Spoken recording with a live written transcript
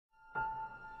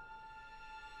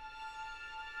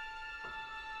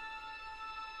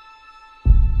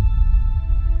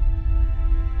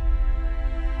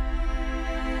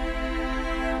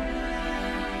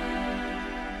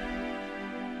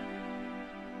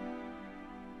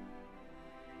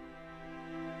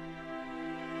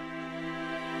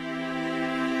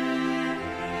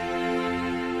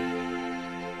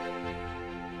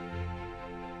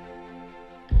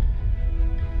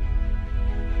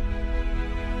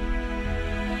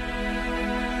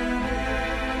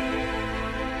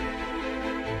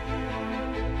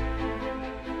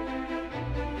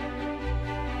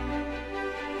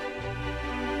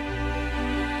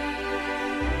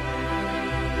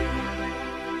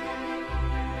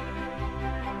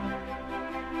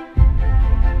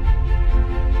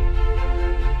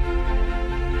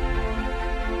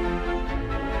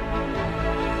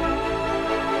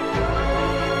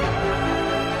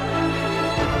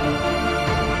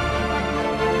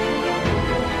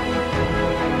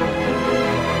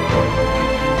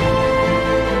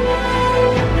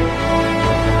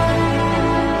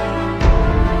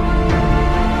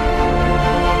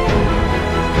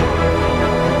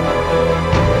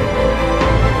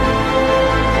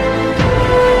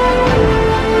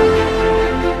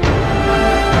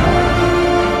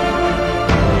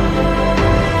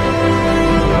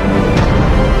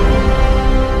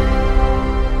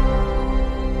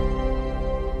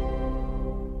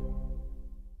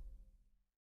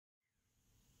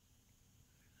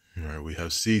Alright, we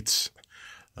have seats,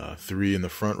 3 in the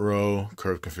front row,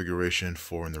 curved configuration,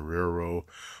 4 in the rear row,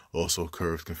 also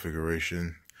curved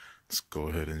configuration. Let's go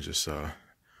ahead and just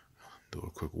do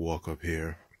a quick walk up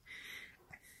here.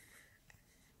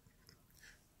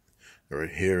 Right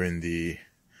here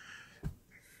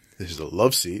this is a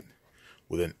love seat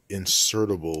with an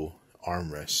insertable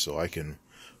armrest, so I can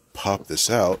pop this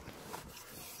out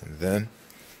and then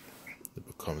it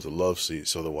becomes a love seat,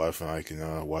 so the wife and I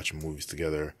can watch movies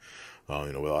together,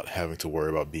 without having to worry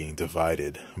about being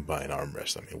divided by an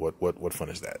armrest. I mean, what fun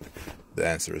is that? The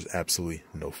answer is absolutely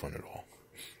no fun at all.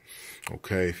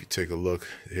 Okay, if you take a look,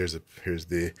 here's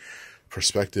the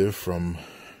perspective from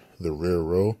the rear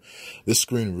row. This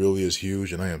screen really is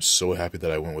huge, and I am so happy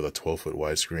that I went with a 12-foot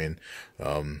widescreen.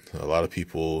 A lot of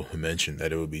people mentioned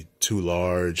that it would be too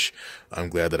large. I'm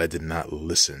glad that I did not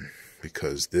listen,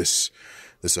 because this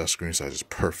screen size is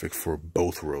perfect for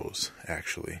both rows,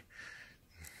 actually.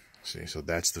 See, so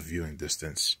that's the viewing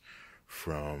distance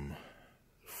from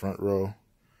the front row,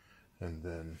 and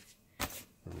then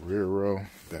the rear row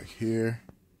back here.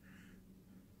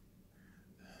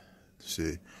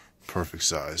 See, perfect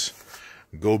size.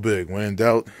 Go big. When in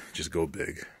doubt, just go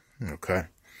big. Okay.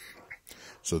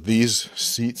 So these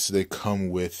seats, they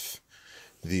come with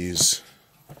these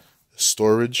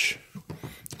storage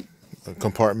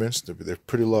compartments. They're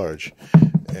pretty large,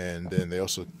 and then they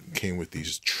also came with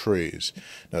these trays.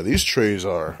 Now these trays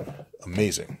are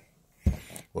amazing.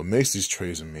 What makes these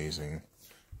trays amazing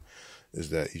is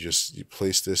that you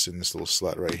place this in this little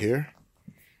slot right here,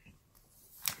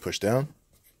 push down,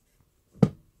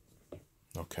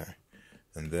 okay,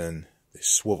 and then they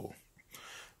swivel.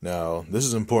 Now, this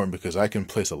is important because I can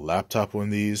place a laptop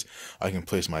on these, I can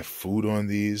place my food on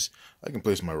these, I can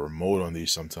place my remote on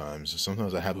these sometimes.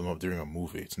 Sometimes I have them up during a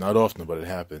movie. It's not often, but it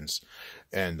happens.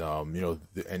 And,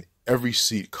 and every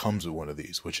seat comes with one of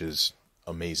these, which is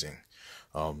amazing.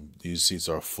 These seats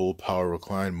are full power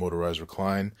recline, motorized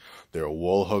recline. They're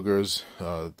wall huggers.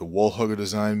 The wall hugger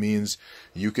design means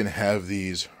you can have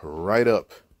these right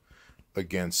up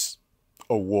against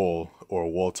a wall or a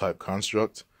wall type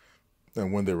construct.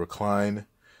 And when they recline,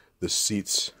 the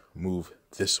seats move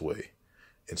this way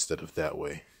instead of that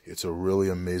way. It's a really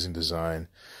amazing design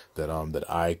that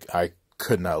I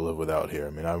could not live without here. I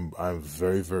mean, I'm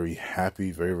very, very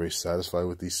happy, very, very satisfied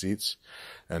with these seats,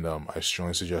 and I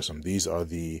strongly suggest them. These are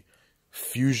the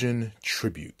Fusion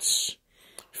Tributes.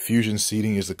 Fusion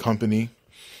Seating is the company,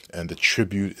 and the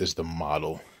Tribute is the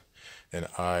model, and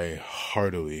I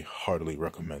heartily, heartily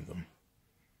recommend them.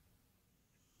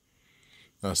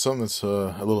 Now, something that's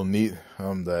a little neat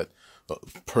that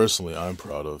personally I'm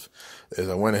proud of is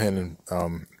I went ahead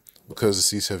and, because the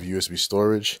seats have USB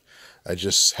storage, I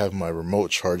just have my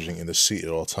remote charging in the seat at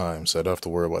all times, so I don't have to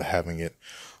worry about having it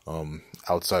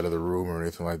outside of the room or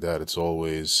anything like that. It's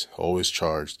always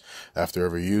charged. After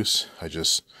every use, I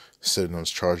just set it on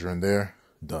its charger in there,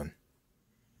 done.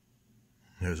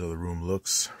 Here's how the room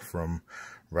looks from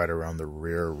right around the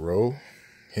rear row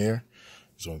here.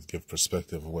 Just want to give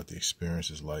perspective of what the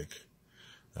experience is like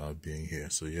being here.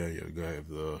 So yeah, you have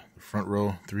the front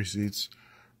row, 3 seats,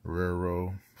 rear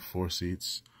row, 4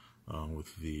 seats,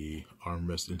 with the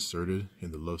armrest inserted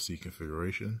in the love seat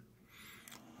configuration.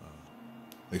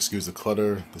 Excuse the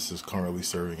clutter. This is currently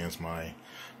serving as my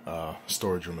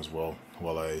storage room as well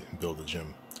while I build the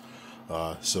gym.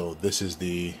 So this is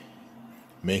the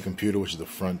main computer, which is the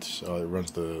front. It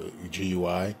runs the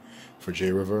GUI for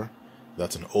JRiver.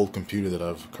 That's an old computer that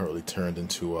I've currently turned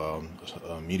into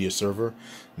a media server.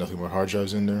 Nothing more hard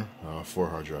drives in there, 4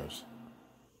 hard drives.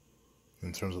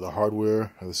 In terms of the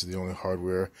hardware, this is the only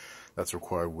hardware that's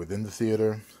required within the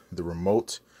theater. The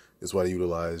remote is what I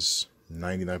utilize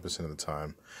 99% of the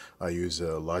time. I use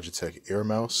a Logitech Air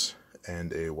Mouse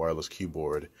and a wireless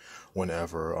keyboard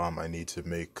whenever I need to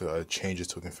make changes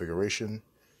to a configuration.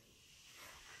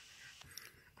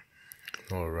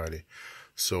 Alrighty,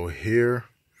 so here,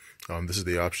 this is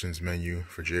the options menu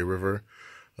for JRiver.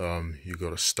 You go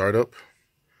to Startup,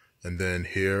 and then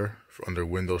here under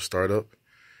Windows Startup,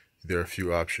 there are a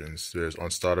few options. There's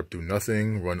on Startup, do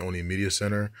nothing, run only Media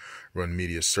Center, run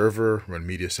Media Server, run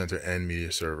Media Center and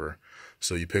Media Server.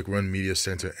 So you pick run Media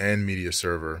Center and Media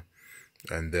Server,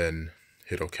 and then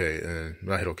hit OK, and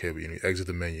not hit OK, but you exit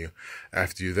the menu.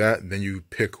 After you do that, then you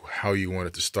pick how you want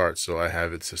it to start. So I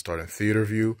have it to start in Theater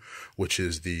View, which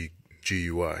is the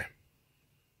GUI.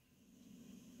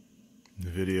 The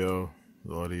video,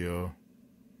 the audio,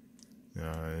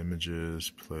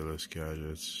 images, playlist,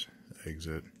 gadgets,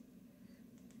 exit.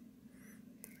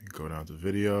 Go down to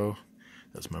video.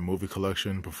 That's my movie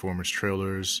collection, performance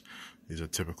trailers. These are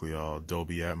typically all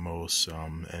Dolby Atmos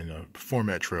and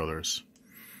format trailers.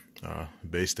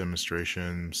 bass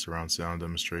demonstration, surround sound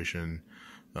demonstration.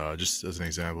 Just as an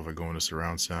example, if I go into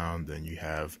surround sound, then you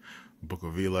have Book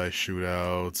of Eli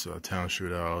shootout, Town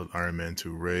shootout, Iron Man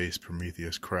 2 race,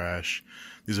 Prometheus crash.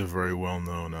 These are very well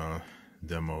known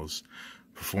demos.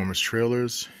 Performance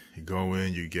trailers. You go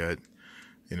in, you get,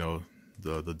 you know,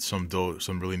 some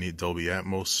really neat Dolby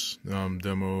Atmos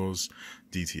demos,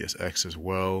 DTS:X as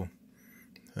well,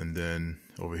 and then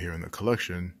over here in the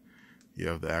collection, you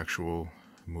have the actual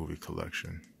movie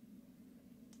collection.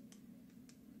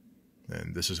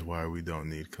 And this is why we don't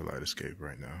need Kaleidoscape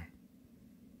right now.